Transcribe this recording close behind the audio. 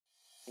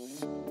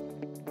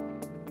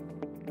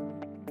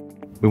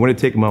We want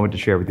to take a moment to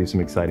share with you some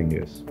exciting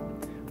news.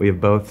 We have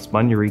both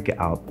spun Youreka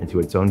out into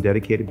its own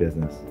dedicated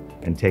business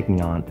and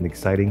taking on an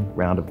exciting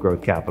round of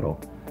growth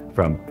capital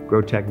from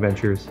Growth Tech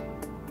Ventures,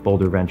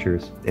 Boulder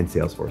Ventures, and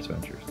Salesforce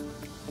Ventures.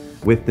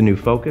 With the new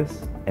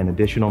focus and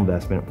additional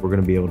investment, we're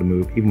going to be able to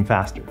move even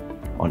faster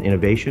on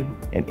innovation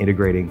and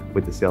integrating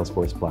with the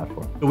Salesforce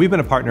platform. We've been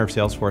a partner of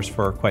Salesforce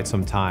for quite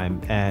some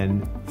time,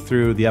 and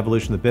through the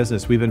evolution of the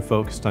business, we've been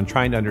focused on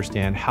trying to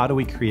understand how do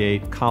we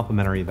create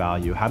complementary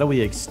value? How do we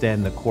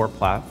extend the core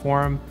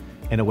platform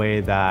in a way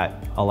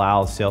that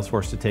allows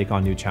Salesforce to take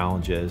on new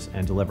challenges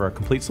and deliver a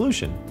complete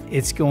solution?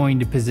 It's going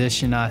to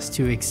position us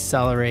to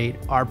accelerate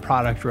our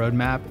product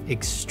roadmap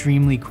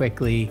extremely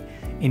quickly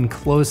in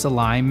close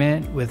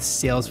alignment with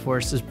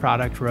Salesforce's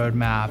product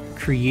roadmap,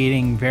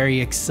 creating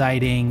very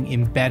exciting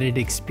embedded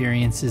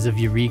experiences of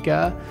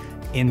Youreka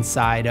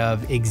inside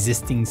of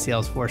existing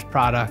Salesforce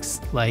products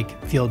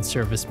like Field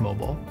Service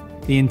Mobile.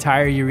 The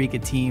entire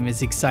Youreka team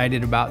is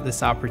excited about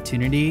this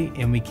opportunity,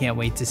 and we can't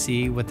wait to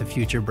see what the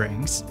future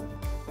brings.